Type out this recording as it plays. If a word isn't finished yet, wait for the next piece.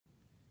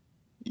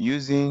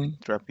Using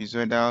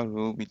trapezoidal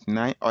rule with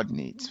 9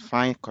 ordinates,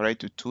 find correct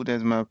to 2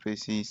 decimal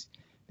places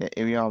the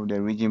area of the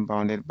region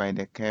bounded by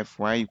the curve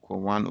y equal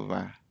 1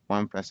 over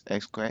 1 plus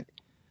x squared,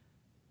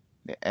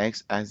 the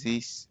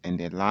x-axis, and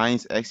the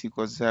lines x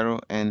equals 0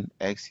 and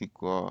x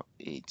equal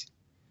 8.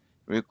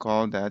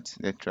 Recall that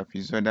the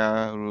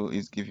trapezoidal rule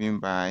is given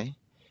by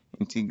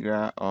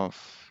integral of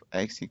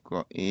x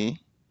equal a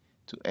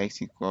to x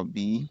equal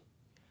b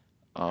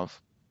of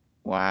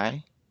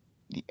y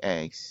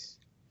dx.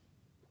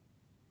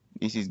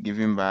 This is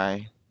given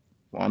by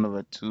 1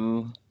 over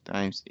 2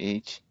 times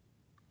h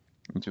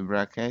into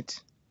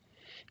bracket.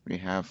 We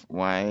have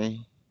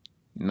y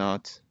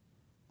naught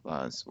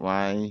plus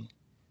y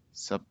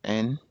sub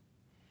n.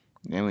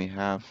 Then we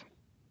have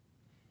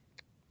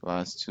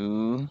plus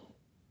 2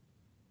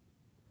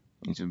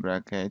 into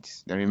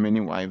bracket the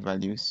remaining y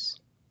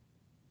values.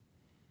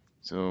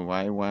 So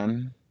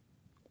y1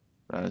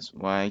 plus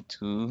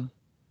y2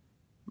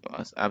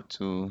 plus up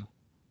to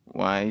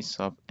y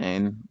sub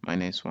n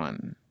minus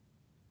 1.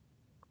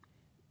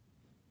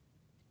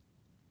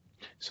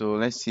 So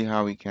let's see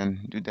how we can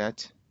do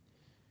that.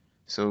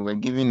 So we're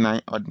given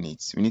 9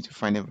 ordinates. We need to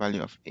find the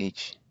value of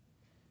h.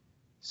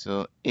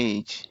 So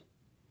h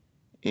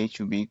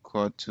will be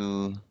equal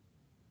to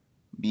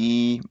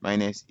b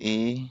minus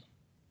a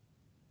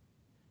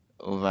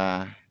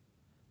over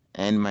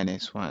n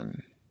minus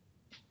 1,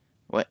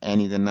 where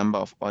n is the number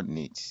of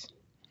ordinates.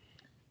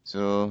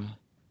 So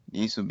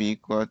this will be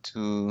equal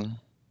to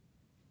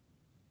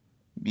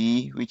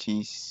b, which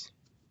is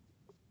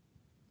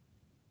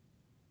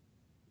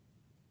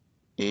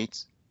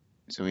 8.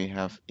 So we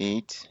have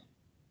 8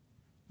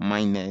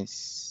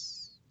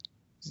 minus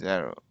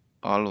 0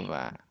 all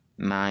over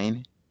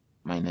 9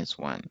 minus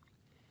 1.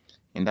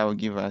 And that will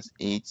give us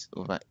 8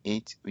 over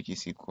 8, which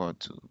is equal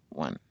to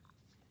 1.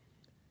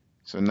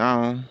 So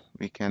now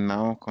we can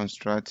now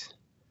construct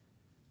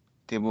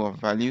table of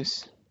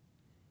values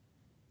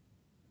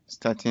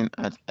starting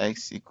at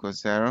x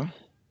equals 0,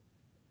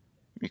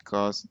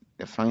 because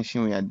the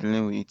function we are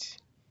dealing with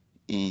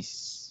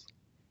is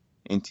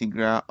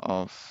integral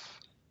of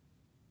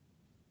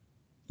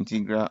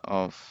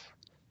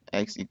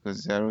x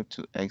equals 0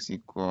 to x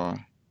equal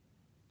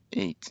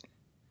 8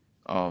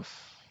 of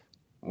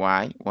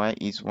y. Y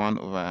is 1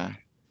 over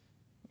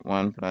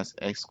 1 plus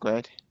x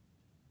squared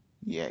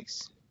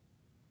dx.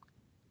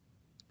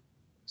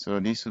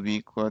 So this will be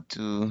equal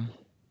to,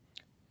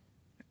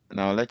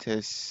 now let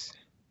us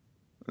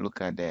look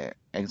at the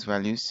x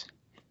values.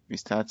 We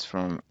start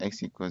from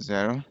x equals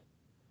 0,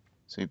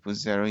 so we put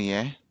 0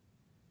 here,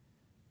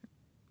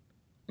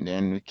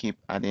 then we keep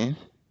adding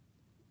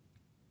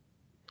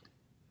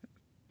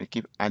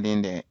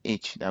the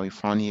h that we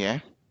found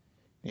here.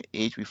 The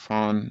h we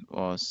found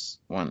was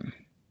 1,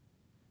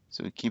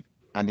 so we keep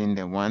adding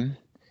the 1.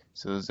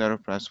 So 0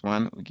 plus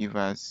 1 will give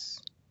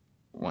us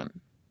 1.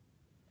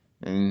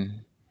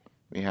 Then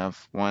we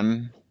have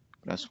 1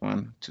 plus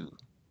 1 2,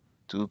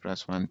 2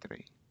 plus 1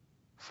 3,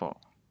 4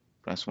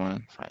 plus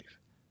 1 5,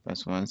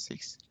 plus 1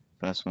 6,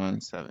 plus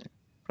 1 7,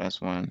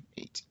 plus 1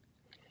 8.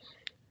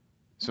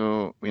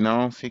 So we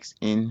now fix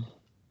in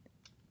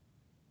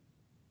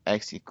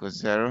x equals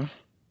 0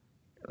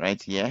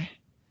 right here.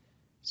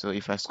 So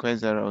if I square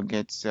 0, I'll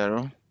get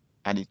 0,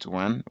 add it to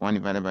 1. 1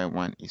 divided by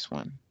 1 is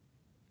 1.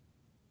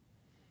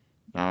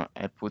 Now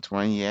I put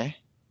 1 here.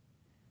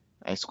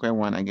 I square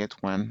 1, I get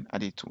 1,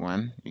 add it to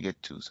 1, you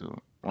get 2, so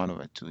 1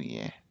 over 2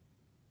 here.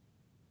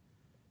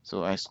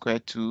 So I square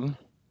 2,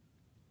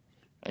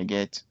 I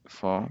get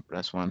 4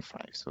 plus 1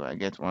 5, so I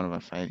get 1 over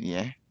 5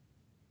 here.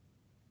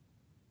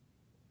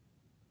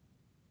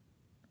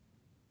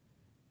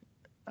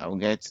 I will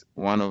get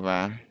 1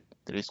 over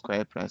 3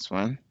 squared plus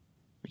 1,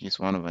 which is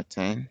 1 over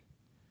 10.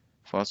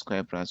 4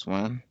 squared plus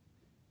 1,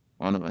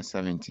 1 over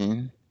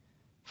 17.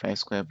 5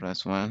 squared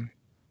plus 1,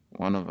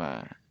 1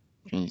 over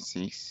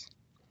 26.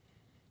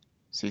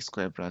 6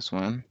 squared plus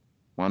 1,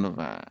 1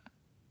 over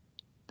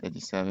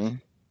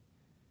 37.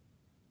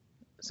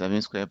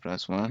 7 squared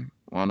plus 1,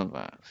 1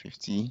 over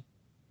 50.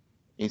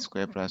 8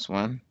 squared plus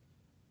 1,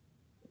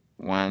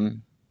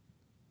 1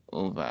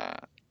 over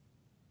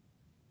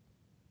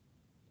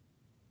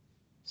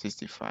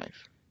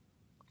 65.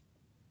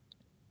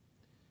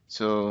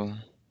 So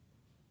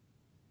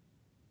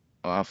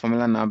our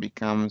formula now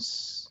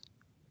becomes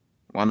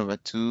 1 over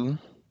 2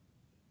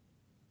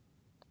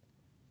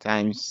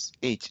 times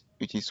h,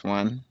 which is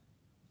 1.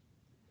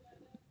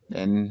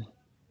 Then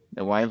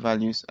the y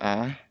values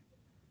are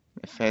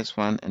the first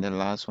one and the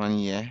last one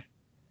here,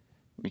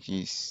 which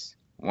is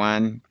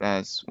 1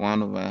 plus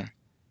 1 over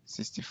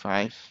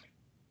 65.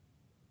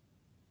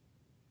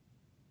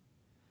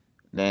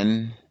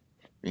 Then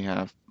we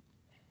have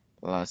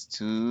plus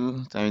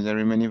 2 times the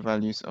remaining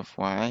values of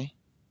y.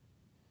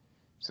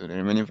 So the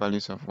remaining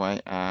values of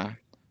y are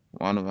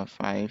 1 over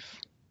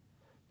 5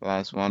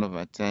 plus 1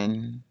 over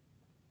 10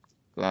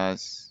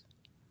 plus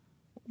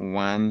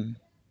 1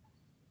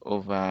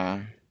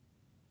 over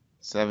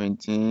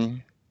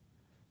 17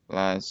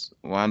 plus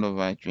 1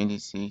 over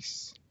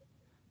 26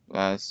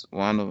 plus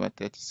 1 over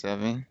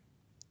 37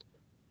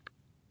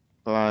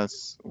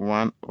 plus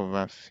 1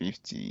 over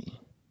 50.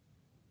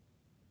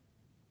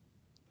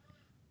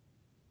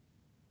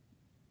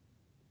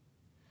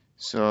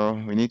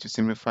 So we need to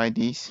simplify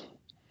this.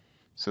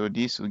 So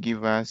this will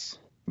give us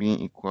being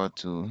equal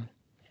to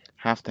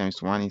half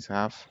times 1 is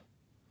half.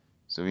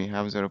 So we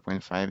have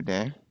 0.5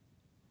 there,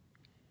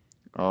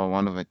 or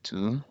 1 over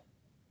 2.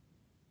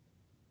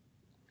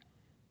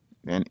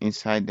 Then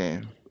inside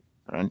the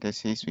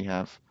parentheses we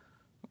have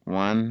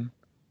 1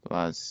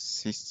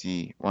 plus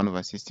 1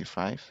 over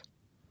 65.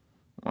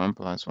 1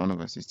 plus 1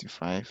 over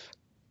 65.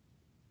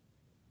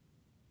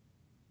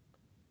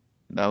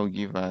 That will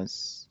give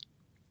us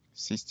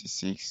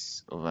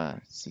 66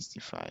 over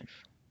 65.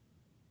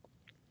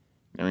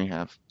 Then we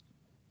have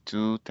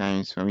 2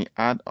 times, when we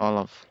add all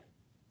of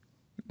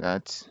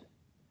that,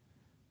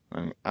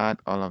 when we add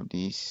all of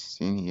these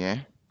in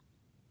here,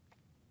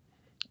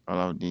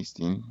 all of these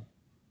things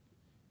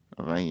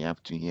over here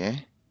up to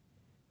here,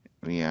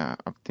 we are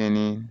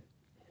obtaining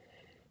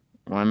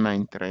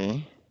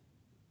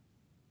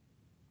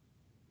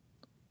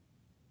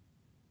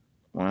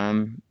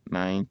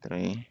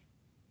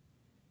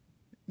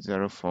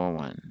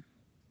 193,041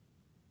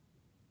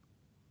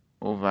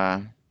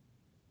 over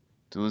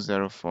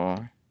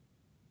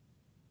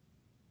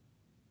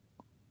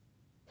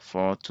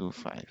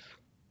 204,425.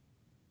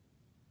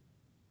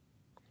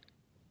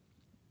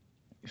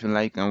 If you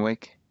like, you can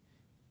work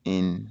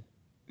in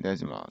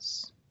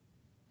decimals.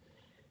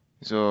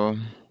 So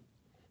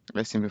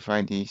let's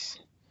simplify this.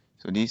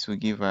 So this will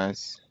give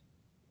us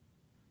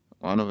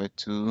 1 over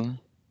 2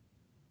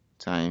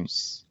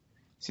 times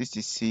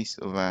 66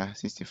 over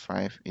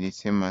 65. It is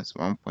same as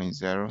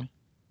 1.015.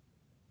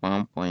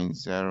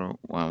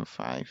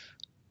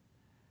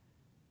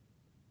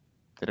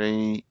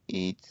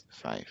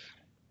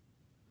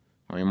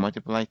 When we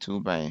multiply 2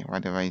 by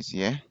whatever is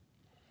here,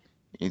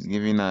 it's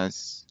giving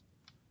us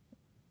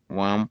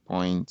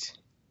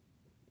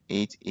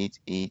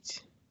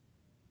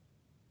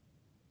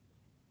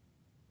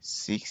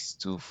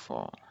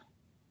 1.888624.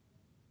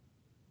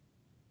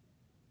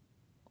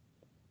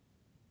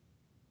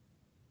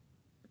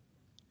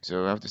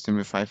 So we have to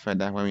simplify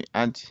further. When we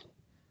add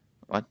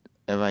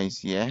whatever is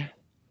here,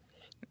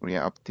 we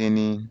are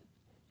obtaining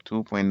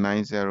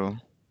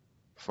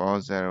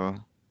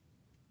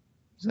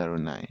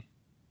 2.904009.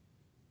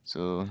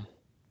 So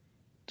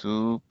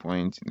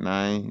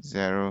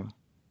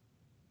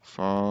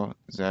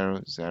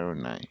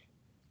 2.904009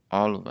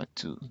 all over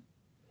 2.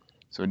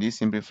 So this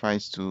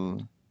simplifies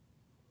to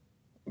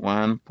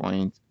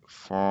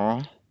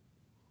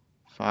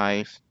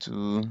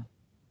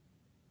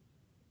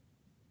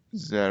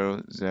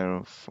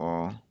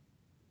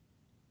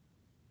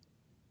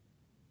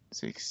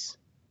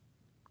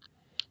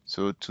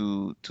So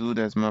to two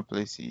decimal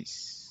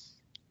places,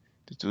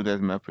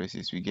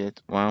 we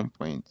get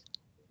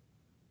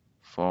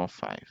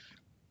 1.45.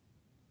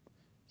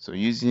 So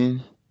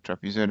using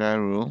trapezoidal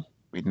rule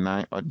with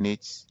 9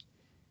 ordinates,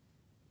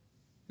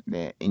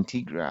 the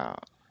integral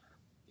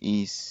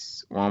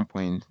is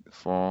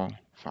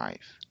 1.45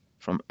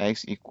 from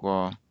x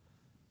equal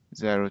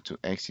 0 to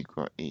x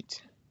equal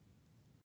 8.